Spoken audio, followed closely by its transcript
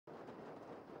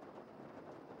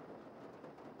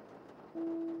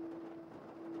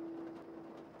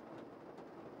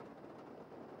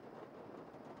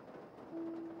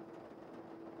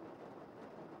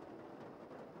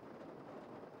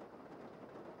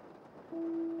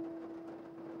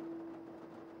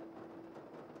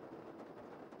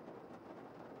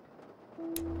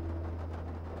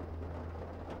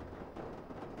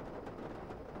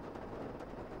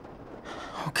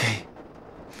Okay.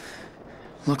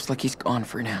 Looks like he's gone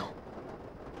for now.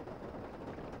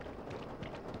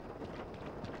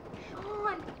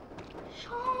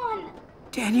 Sean!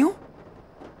 Daniel?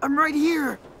 I'm right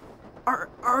here.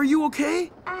 Are you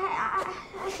okay? I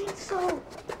think so.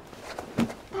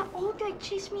 That old guy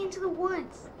chased me into the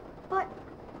woods, but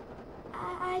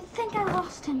I think I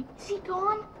lost him. Is he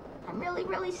gone? I'm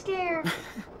really scared.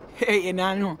 Hey,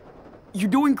 Daniel. You're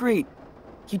doing great.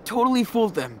 You totally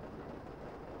fooled them.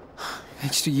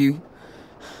 Thanks to you,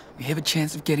 we have a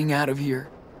chance of getting out of here.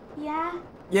 Yeah?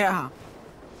 Yeah.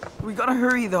 We gotta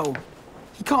hurry, though.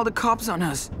 He called the cops on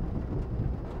us.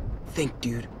 Think,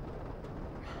 dude.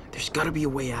 There's gotta be a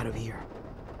way out of here.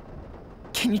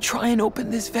 Can you try and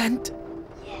open this vent?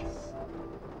 Yes.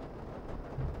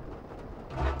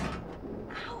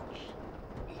 Ouch.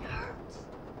 It hurts.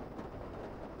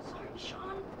 Sorry,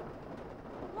 Sean.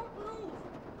 I won't move.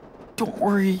 Don't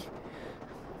worry.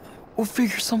 We'll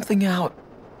figure something out.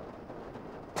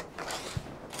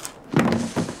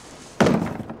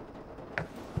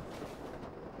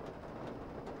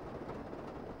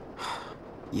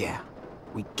 Yeah,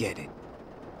 we get it.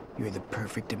 You're the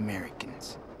perfect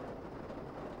Americans.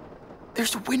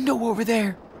 There's a window over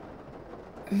there.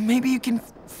 Maybe you can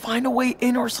find a way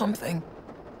in or something.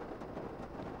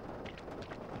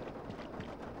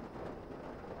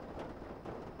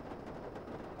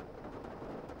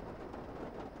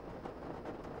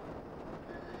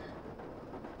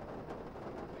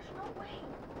 There's no way.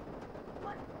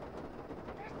 But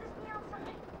there's this thing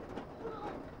outside. Hold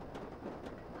on.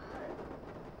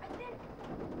 I think...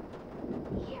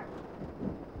 Here.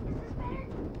 Is this better?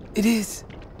 It is.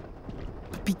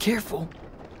 But be careful.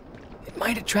 It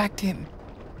might attract him.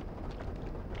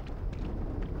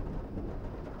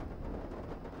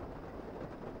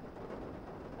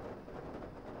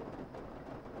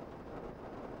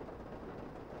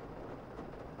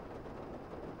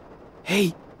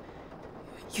 Hey,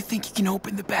 you think you can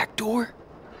open the back door?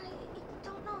 I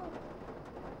don't know.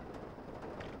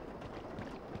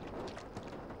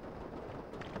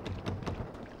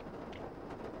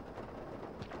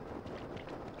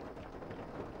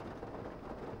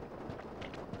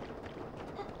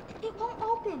 It won't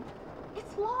open.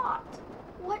 It's locked.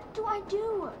 What do I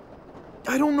do?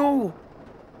 I don't know.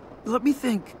 Let me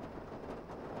think.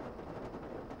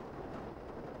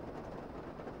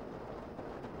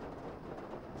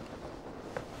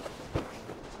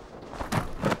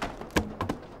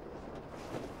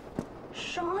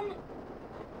 Sean?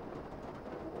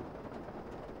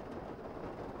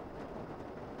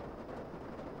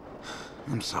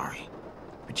 I'm sorry,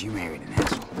 but you married an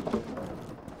asshole.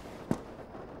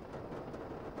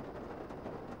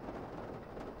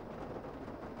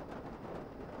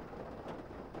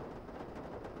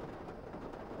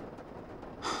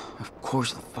 Of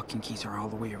course the fucking keys are all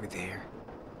the way over there.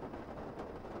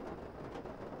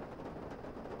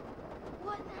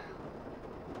 What now?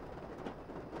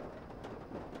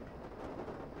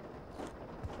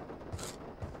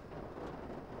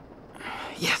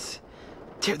 Yes!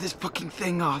 Tear this fucking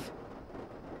thing off.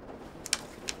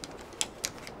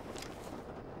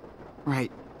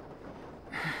 Right.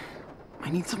 I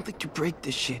need something to break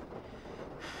this shit.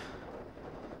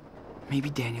 Maybe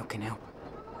Daniel can help. I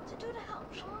don't know what to do to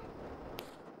help, Sean.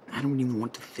 I don't even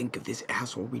want to think of this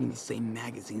asshole reading the same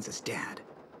magazines as Dad.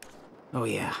 Oh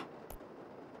yeah.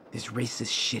 This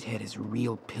racist shithead is a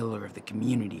real pillar of the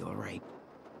community, all right.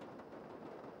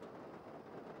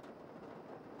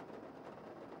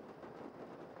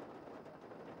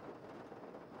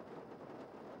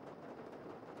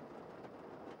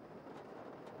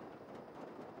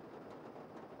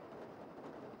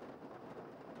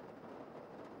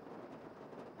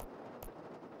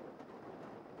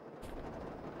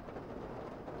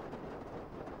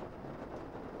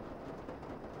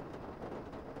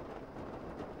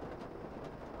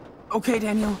 Okay,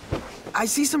 Daniel. I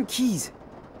see some keys,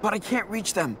 but I can't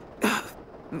reach them.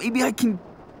 Maybe I can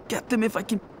get them if I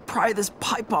can pry this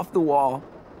pipe off the wall.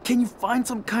 Can you find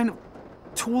some kind of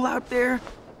tool out there?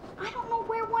 I don't know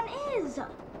where one is.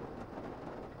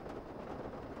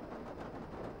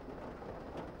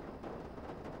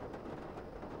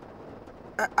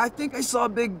 I think I saw a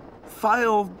big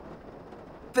file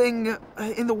thing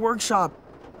in the workshop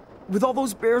with all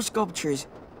those bear sculptures.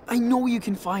 I know you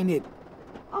can find it.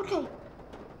 Okay,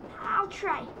 I'll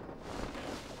try.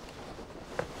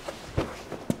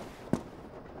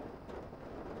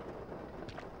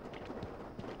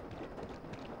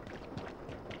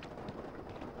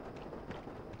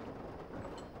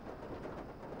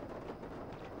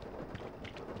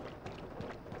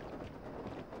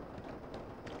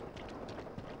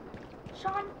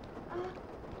 Sean,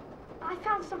 I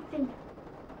found something.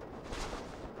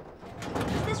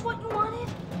 Is this what you wanted?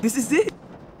 This is it.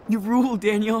 You rule,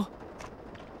 Daniel.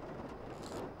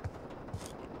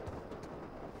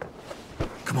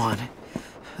 Come on.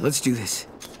 Let's do this.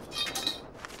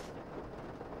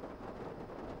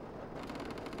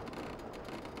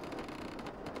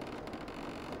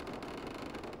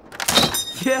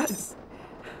 Yes!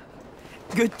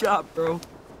 Good job, bro.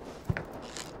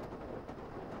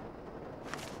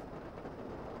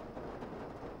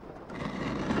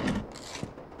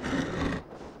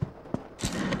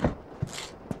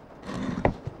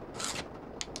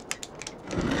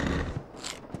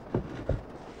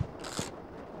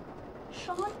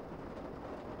 Sean?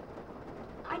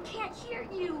 I can't hear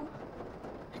you.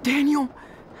 Daniel!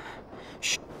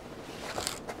 Shh.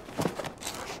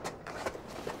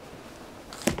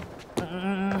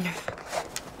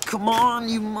 Come on,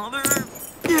 you mother!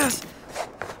 Yes!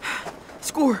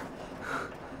 Score!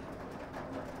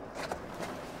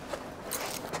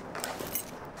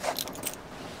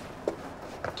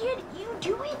 Did you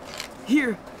do it?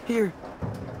 Here.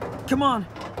 Come on.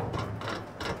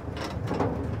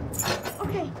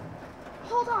 Okay,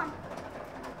 hold on.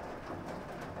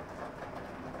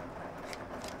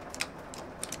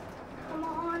 Come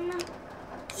on.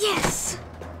 Yes!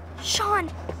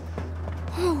 Sean!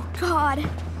 Oh, God.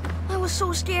 I was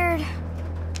so scared.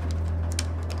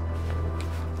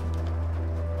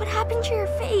 What happened to your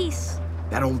face?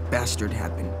 That old bastard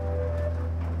happened.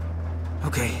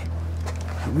 Okay.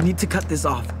 We need to cut this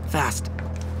off, fast.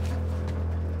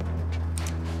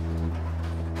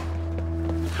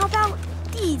 How about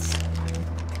these?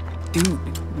 Dude,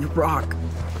 you rock.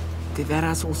 Did that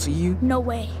asshole see you? No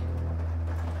way.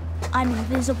 I'm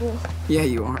invisible. Yeah,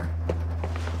 you are.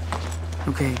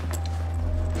 Okay.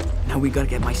 Now we gotta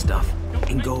get my stuff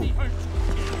and go.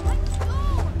 Let's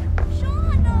go!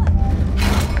 Sean!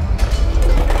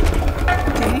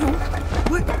 Daniel?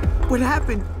 What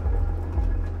happened?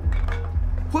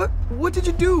 What did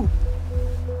you do?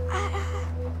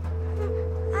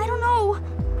 I don't know.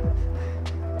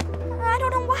 I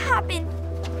don't know what happened.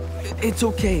 It's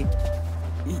okay.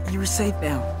 You're safe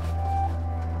now.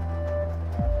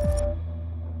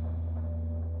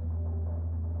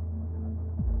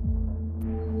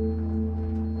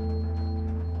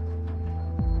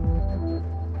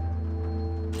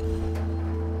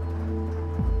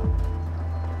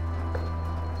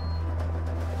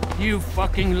 You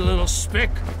fucking little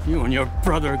spick! You and your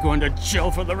brother are going to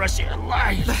jail for the rest of your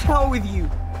lives! The hell with you!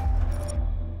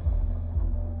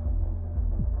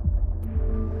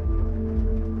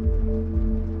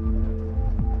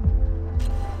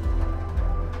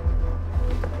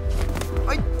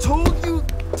 I told you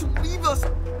to leave us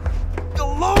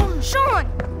alone! Sean,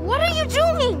 what are you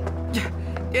doing?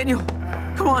 Daniel,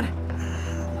 come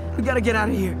on. We gotta get out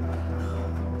of here.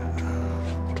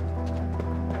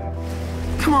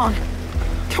 Come on!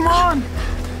 Come on!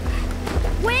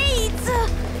 Wait!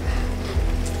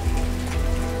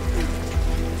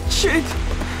 Shit!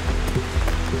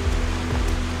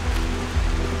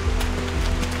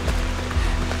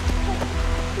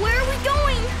 Where are we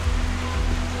going?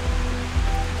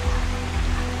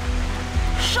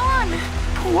 Sean!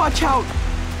 Watch out!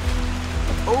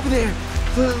 Over there.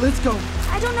 Let's go.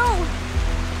 I don't know.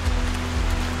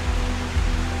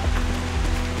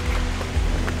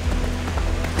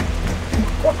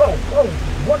 Whoa,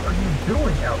 what are you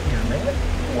doing out here, man?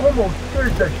 You almost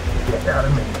scared the shit out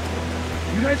of me.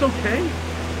 You guys okay? You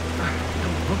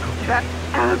don't look okay. That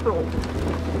asshole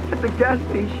at the gas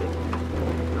station.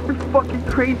 We're fucking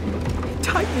crazy. He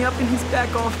tied me up in his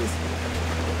back office.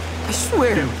 I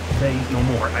swear. Dude, say no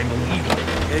more. I believe you.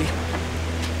 Okay?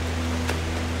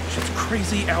 Shit's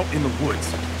crazy out in the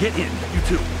woods. Get in, you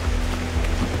two.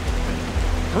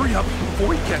 Hurry up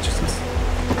before he catches us.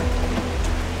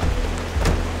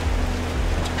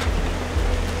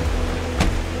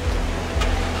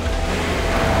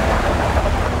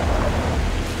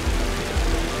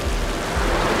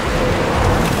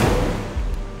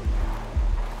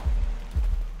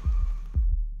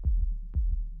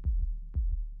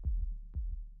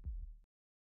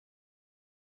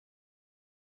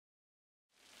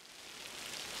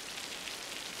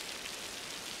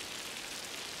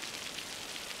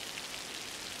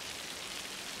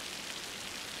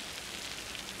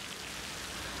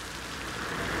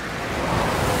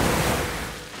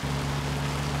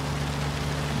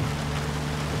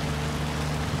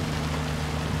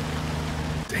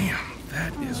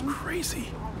 That is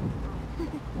crazy.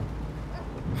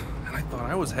 And I thought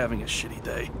I was having a shitty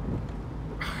day.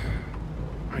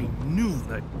 I knew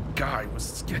that guy was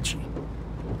sketchy.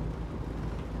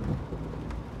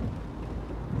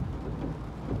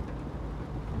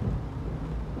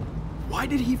 Why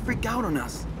did he freak out on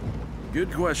us?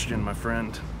 Good question, my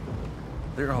friend.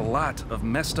 There are a lot of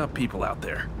messed up people out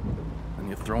there. And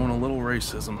you throw in a little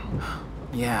racism.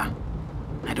 Yeah.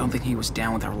 I don't think he was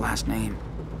down with our last name.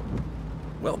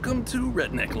 Welcome to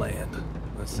Redneck Land.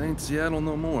 This ain't Seattle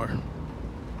no more.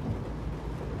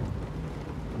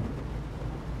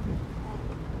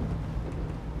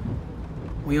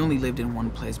 We only lived in one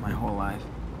place my whole life.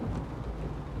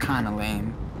 Kinda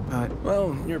lame, but...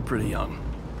 Well, you're pretty young.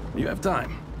 You have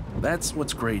time. That's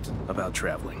what's great about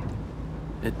traveling.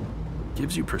 It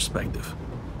gives you perspective.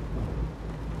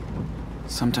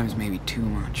 sometimes maybe too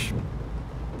much.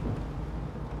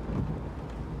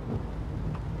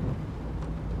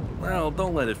 Well,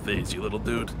 don't let it faze you, little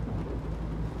dude.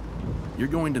 You're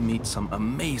going to meet some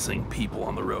amazing people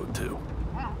on the road, too.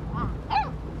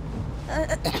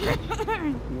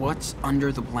 What's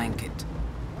under the blanket?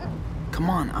 Come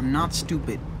on, I'm not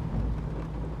stupid.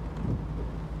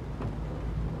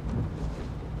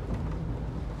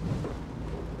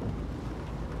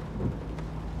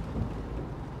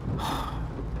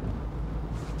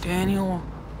 Daniel.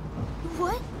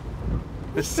 What?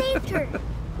 We saved her.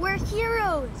 We're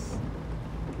heroes.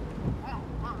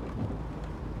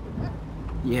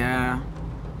 Yeah,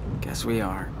 guess we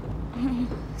are.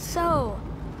 So,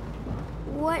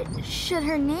 what should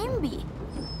her name be?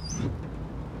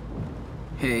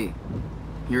 Hey,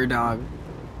 your dog,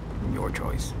 your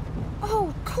choice.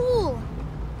 Oh, cool.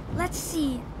 Let's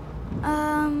see.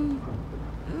 How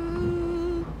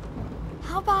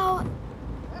about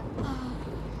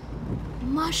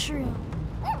mushroom?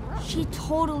 She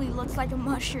totally looks like a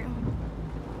mushroom.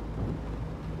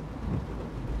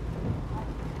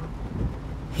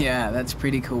 Yeah, that's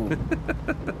pretty cool.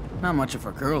 Not much of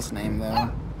a girl's name,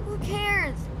 though. Who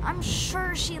cares? I'm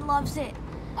sure she loves it.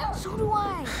 So do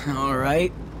I. All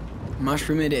right,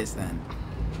 mushroom it is then.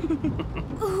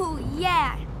 Ooh,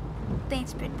 yeah.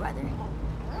 Thanks, big brother.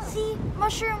 See,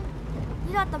 Mushroom,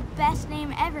 you got the best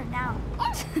name ever now.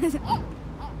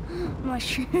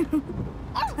 Mushroom.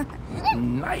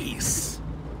 Nice!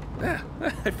 Yeah,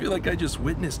 I feel like I just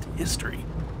witnessed history.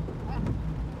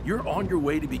 You're on your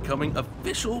way to becoming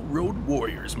official road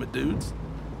warriors, my dudes.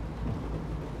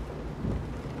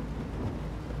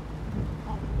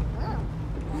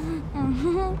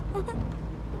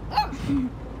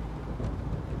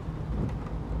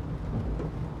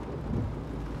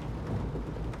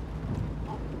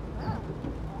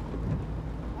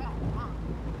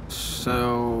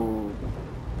 So,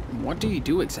 what do you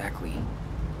do exactly?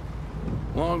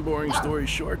 Long, boring story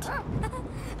short,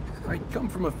 I come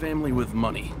from a family with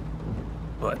money,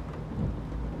 but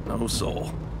no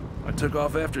soul. I took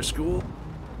off after school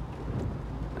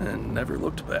and never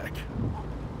looked back.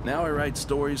 Now I write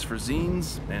stories for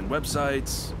zines and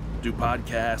websites, do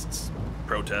podcasts,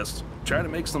 protest, try to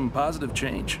make some positive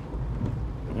change.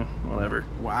 Whatever.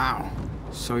 Wow,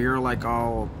 so you're like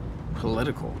all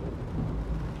political.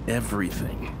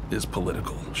 Everything is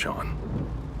political, Sean.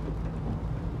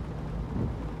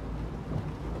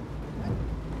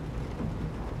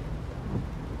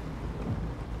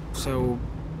 So,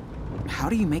 how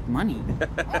do you make money?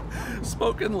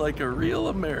 Spoken like a real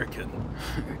American.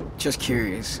 Just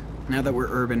curious, now that we're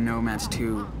urban nomads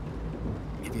too,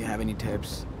 if you have any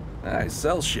tips. I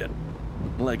sell shit,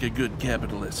 like a good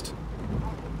capitalist.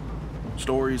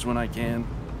 Stories when I can,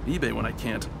 eBay when I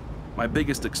can't. My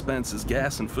biggest expense is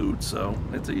gas and food, so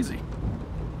it's easy.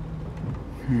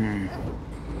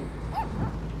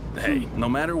 Hey, no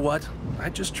matter what, I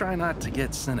just try not to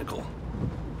get cynical.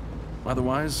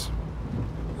 Otherwise,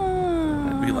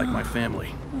 I'd be like my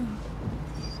family.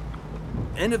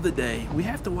 End of the day, we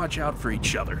have to watch out for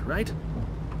each other, right?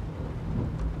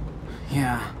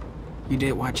 Yeah, you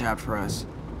did watch out for us.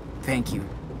 Thank you.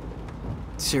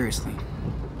 Seriously.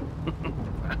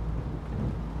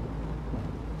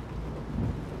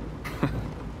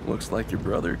 Looks like your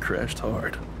brother crashed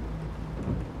hard.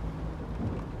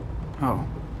 Oh,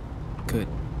 good.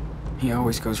 He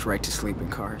always goes right to sleep in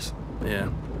cars. Yeah,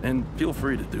 and feel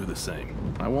free to do the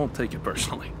same. I won't take it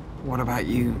personally. What about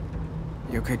you?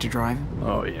 You okay to drive?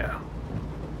 Oh yeah.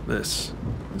 This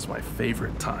is my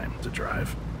favorite time to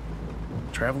drive.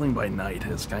 Traveling by night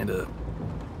is kinda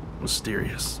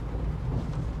mysterious.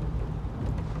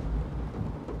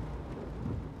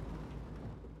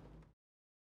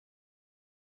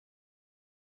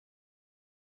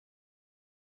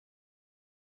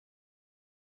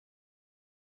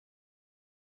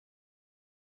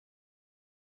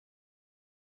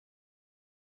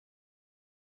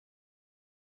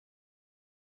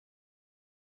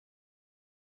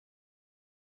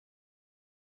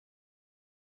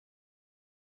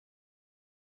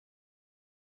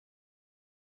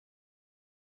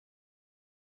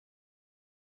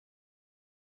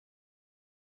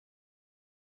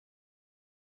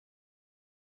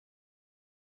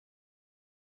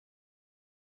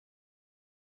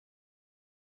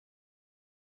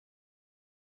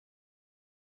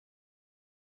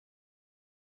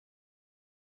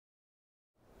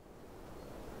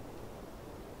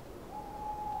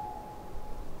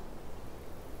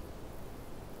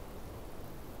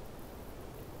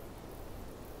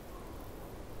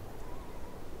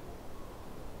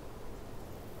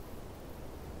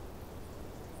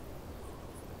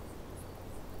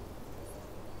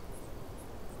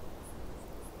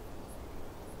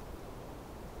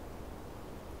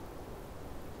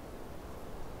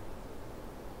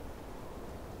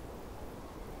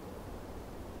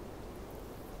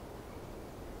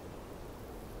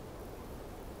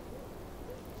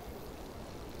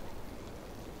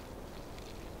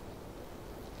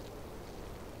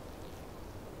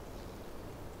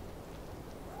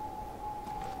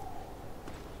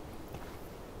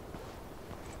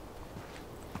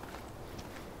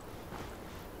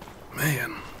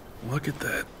 Man, look at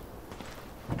that.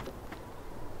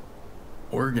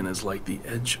 Oregon is like the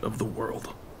edge of the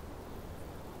world.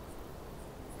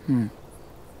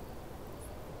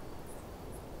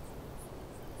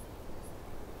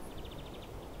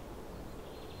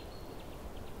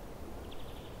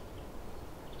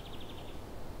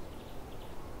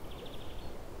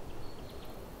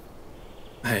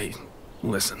 Hey,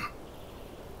 listen.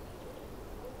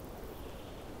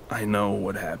 I know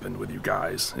what happened with you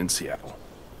guys in Seattle.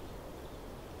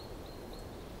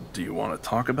 Do you want to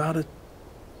talk about it?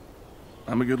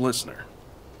 I'm a good listener.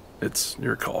 It's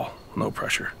your call, no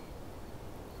pressure.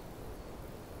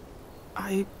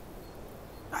 I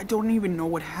don't even know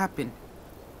what happened.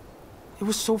 It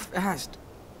was so fast.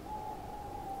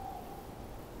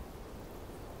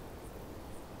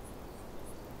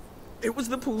 It was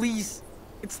the police.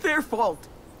 It's their fault.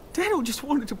 Daniel just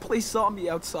wanted to play zombie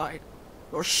outside.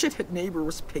 Our shithead neighbor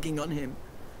was picking on him.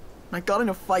 I got in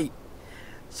a fight.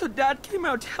 So Dad came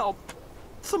out to help.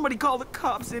 Somebody called the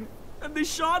cops in, and they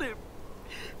shot him.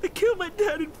 They killed my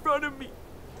dad in front of me.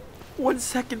 1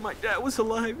 second my dad was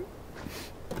alive.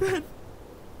 Then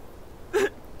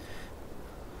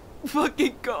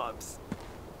fucking cops.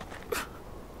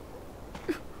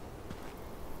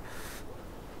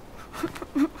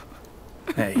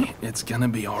 Hey, it's gonna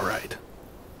be all right.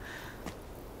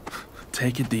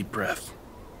 Take a deep breath.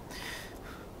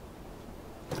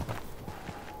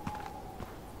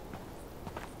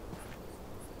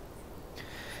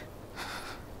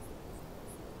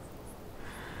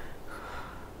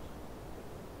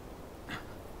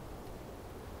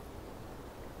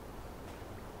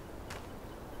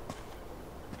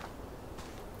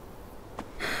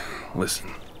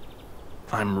 Listen,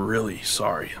 I'm really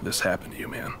sorry this happened to you,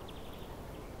 man.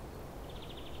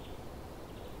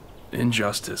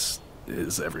 Injustice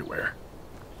is everywhere,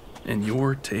 and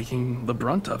you're taking the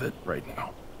brunt of it right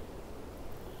now.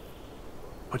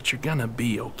 But you're gonna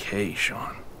be okay,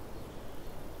 Sean.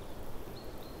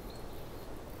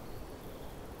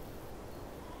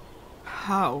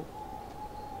 How?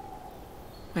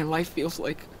 My life feels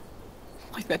like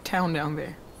that town down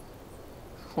there.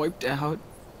 Wiped out,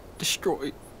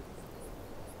 destroyed,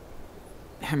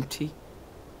 empty.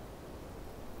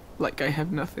 Like I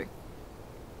have nothing.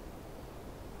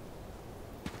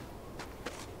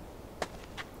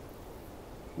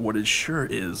 What it sure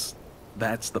is,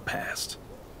 that's the past.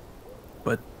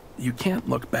 But you can't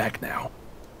look back now.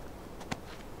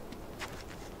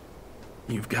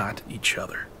 You've got each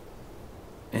other.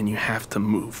 And you have to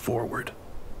move forward.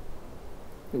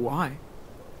 Why?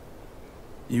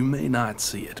 You may not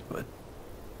see it, but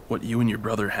what you and your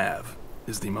brother have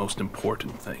is the most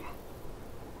important thing.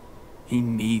 He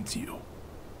needs you.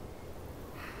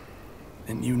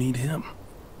 And you need him.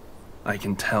 I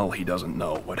can tell he doesn't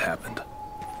know what happened.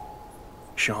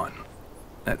 Sean,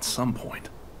 at some point,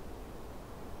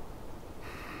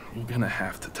 you're gonna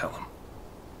have to tell him.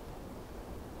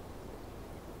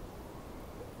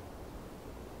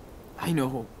 I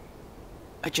know.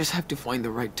 I just have to find the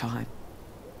right time.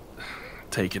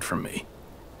 Take it from me.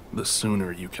 The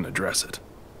sooner you can address it,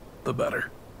 the better.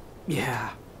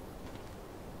 Yeah.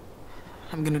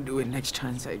 I'm gonna do it next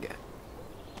chance I get.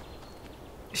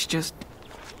 It's just...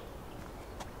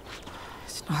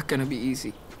 it's not gonna be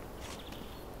easy.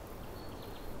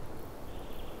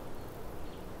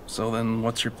 So then,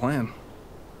 what's your plan?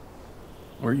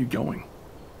 Where are you going?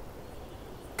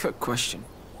 Good question.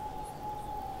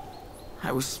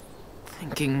 I was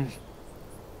thinking...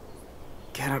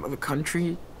 get out of the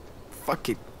country? Fuck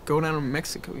it. Go down to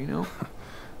Mexico, you know?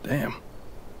 Damn.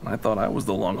 I thought I was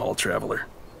the long-haul traveler.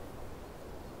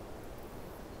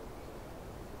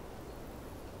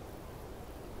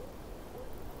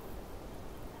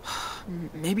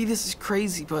 Maybe this is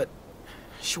crazy, but...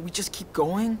 should we just keep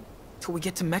going? Till we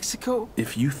get to Mexico?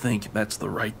 If you think that's the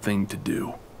right thing to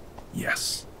do,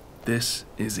 yes. This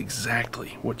is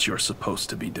exactly what you're supposed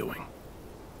to be doing.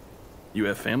 You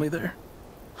have family there?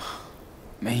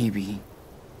 Maybe.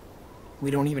 We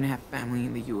don't even have family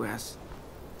in the U.S.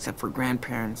 Except for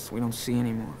grandparents we don't see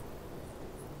anymore.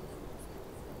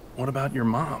 What about your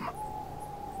mom?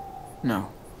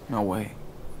 No. No way.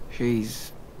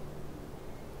 She's...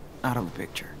 out of the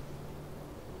picture.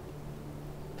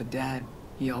 But Dad,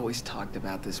 he always talked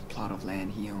about this plot of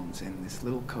land he owns in this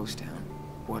little coast town,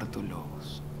 Puerto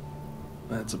Lobos.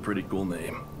 That's a pretty cool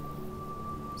name.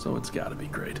 So it's gotta be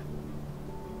great.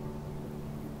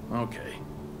 Okay,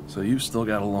 so you've still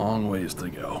got a long ways to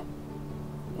go.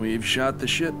 We've shot the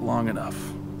shit long enough.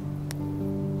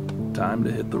 Time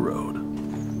to hit the road.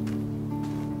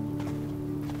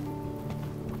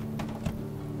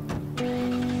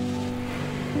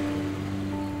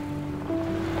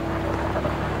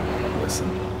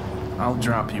 I'll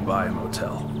drop you by a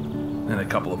motel in a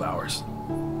couple of hours.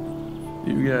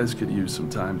 You guys could use some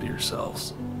time to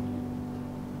yourselves.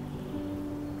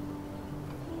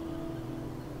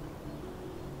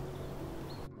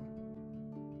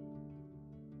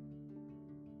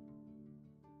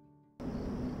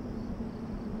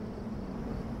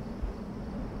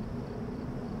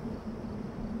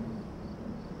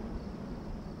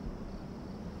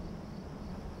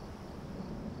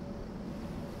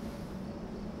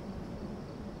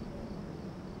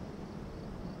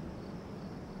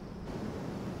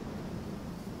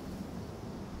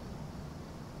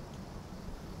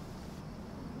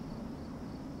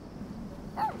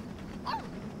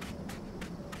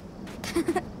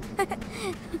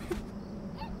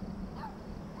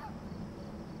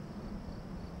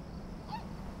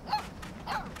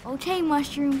 Okay,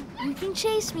 Mushroom, you can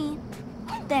chase me.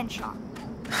 Then, Sean.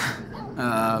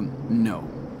 No.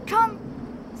 Come,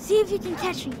 see if you can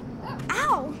catch me.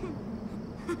 Ow!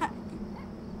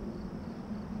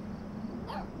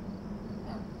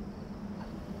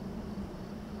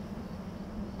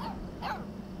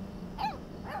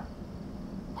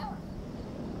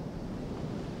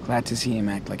 Glad to see him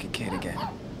act like a kid again.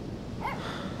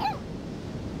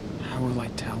 How will I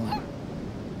tell him?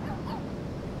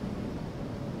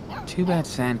 Too bad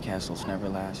sandcastles never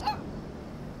last.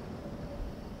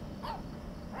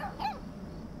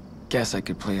 Guess I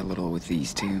could play a little with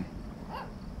these too.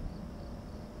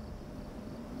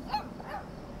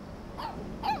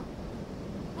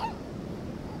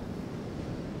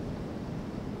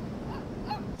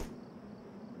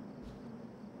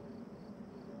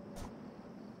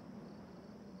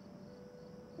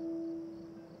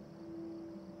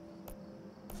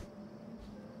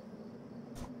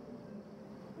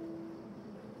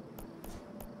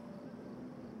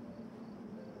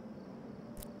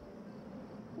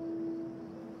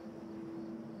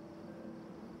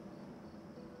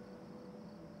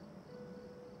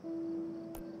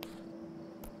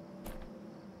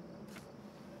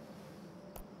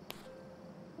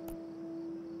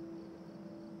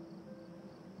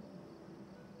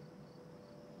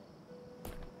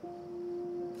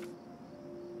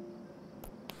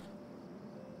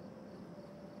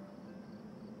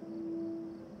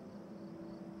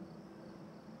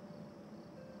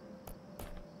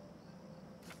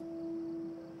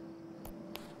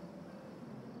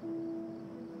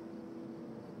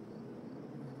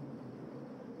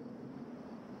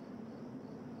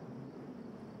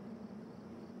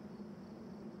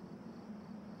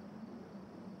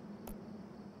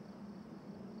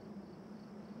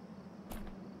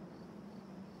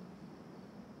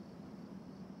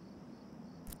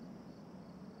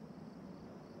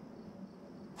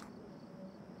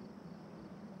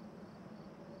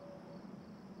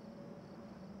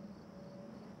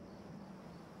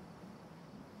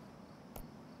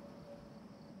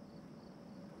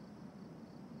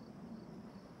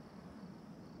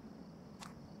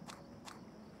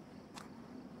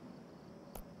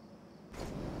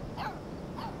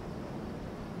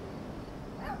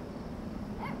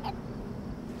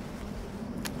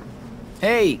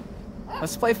 Hey,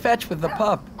 let's play fetch with the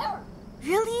pup.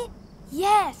 Really?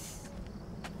 Yes.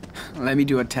 Let me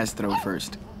do a test throw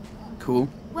first. Cool?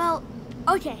 Well,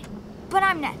 okay, but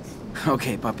I'm next.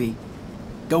 Okay, puppy.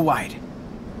 Go wide.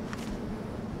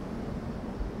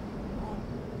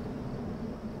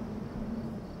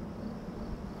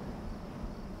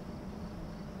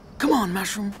 Come on,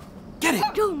 Mushroom. Get it!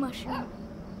 Go, Mushroom.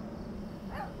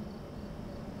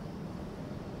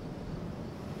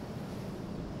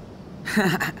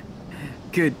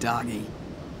 Good doggy.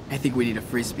 I think we need a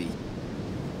frisbee.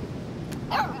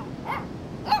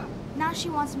 Now she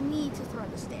wants me to throw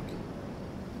the stick.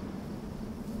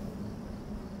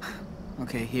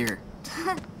 Okay, here.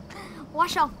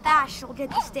 Watch how fast she'll get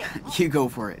the stick. You go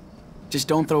for it. Just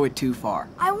don't throw it too far.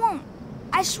 I won't.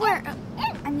 I swear.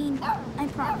 I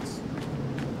promise.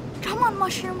 Come on,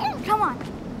 Mushroom. Come on.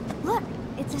 Look,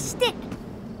 it's a stick.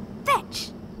 Fetch.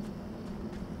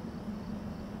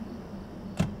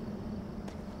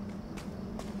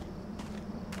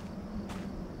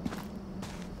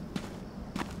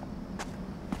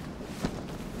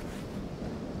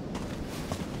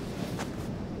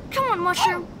 Come on,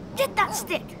 Mushroom. Get that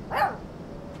stick.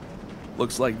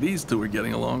 Looks like these two are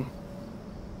getting along.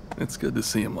 It's good to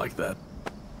see him like that.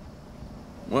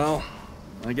 Well,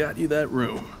 I got you that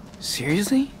room.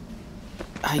 Seriously?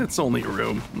 It's only a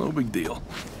room, no big deal.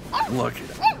 Look,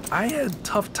 I had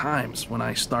tough times when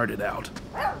I started out.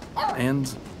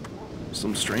 And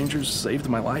some strangers saved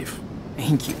my life.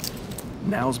 Thank you.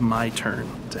 Now's my turn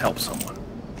to help someone.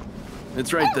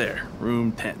 It's right there,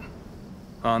 room 10.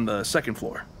 On the second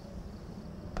floor.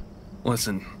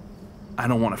 Listen, I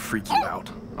don't want to freak you out,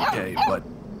 okay? But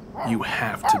you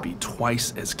have to be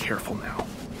twice as careful now.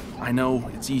 I know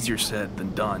it's easier said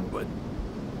than done, but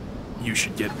you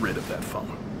should get rid of that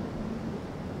phone.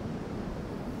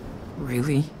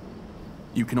 Really?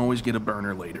 You can always get a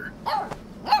burner later.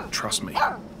 Trust me.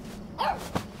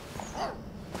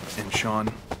 And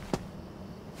Sean,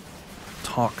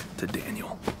 talk to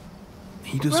Daniel.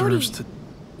 He deserves Brody,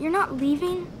 to... You're not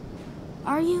leaving,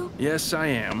 are you? Yes, I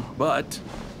am, but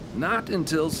not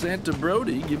until Santa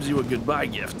Brody gives you a goodbye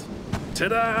gift.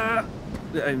 Ta-da!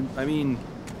 I mean,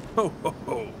 ho, ho,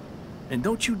 ho. And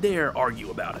don't you dare argue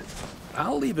about it.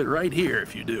 I'll leave it right here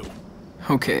if you do.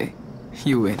 Okay,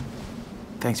 you win.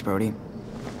 Thanks, Brody.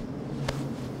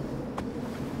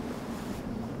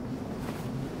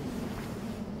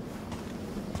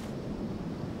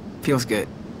 Feels good.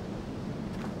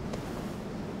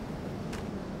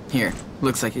 Here,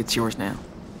 looks like it's yours now.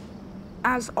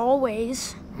 As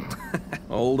always.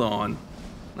 Hold on.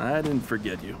 I didn't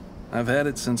forget you. I've had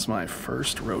it since my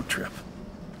first road trip.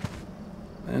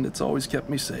 And it's always kept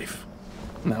me safe.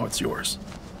 Now it's yours.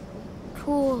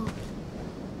 Cool.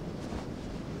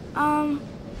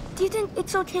 Do you think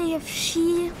it's okay if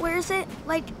she wears it?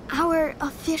 Like our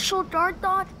official guard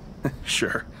dog?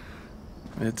 Sure.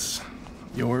 It's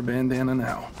your bandana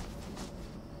now.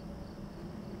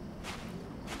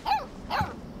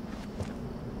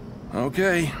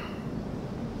 Okay.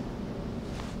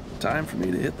 Time for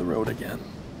me to hit the road again.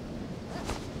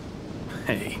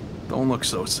 Hey, don't look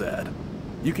so sad.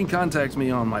 You can contact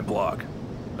me on my blog,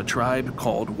 A Tribe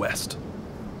Called West.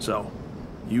 So,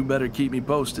 you better keep me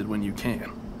posted when you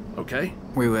can, okay?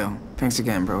 We will. Thanks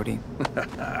again, Brody.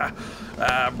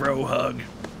 Bro hug.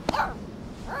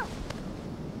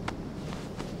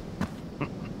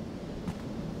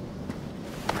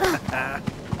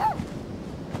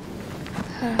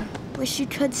 Wish you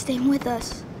could stay with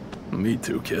us. Me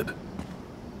too, kid.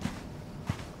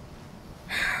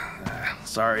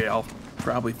 Sorry, I'll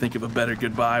probably think of a better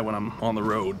goodbye when I'm on the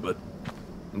road, but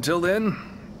until then,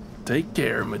 take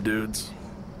care, my dudes.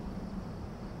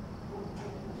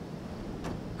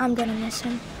 I'm gonna miss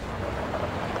him.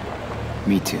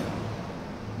 Me too.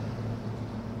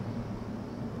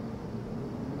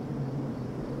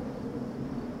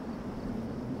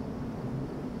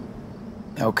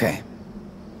 Okay.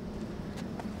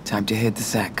 Time to hit the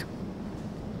sack.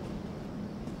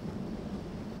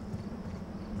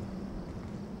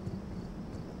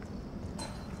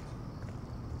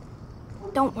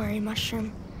 Don't worry,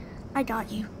 Mushroom. I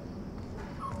got you.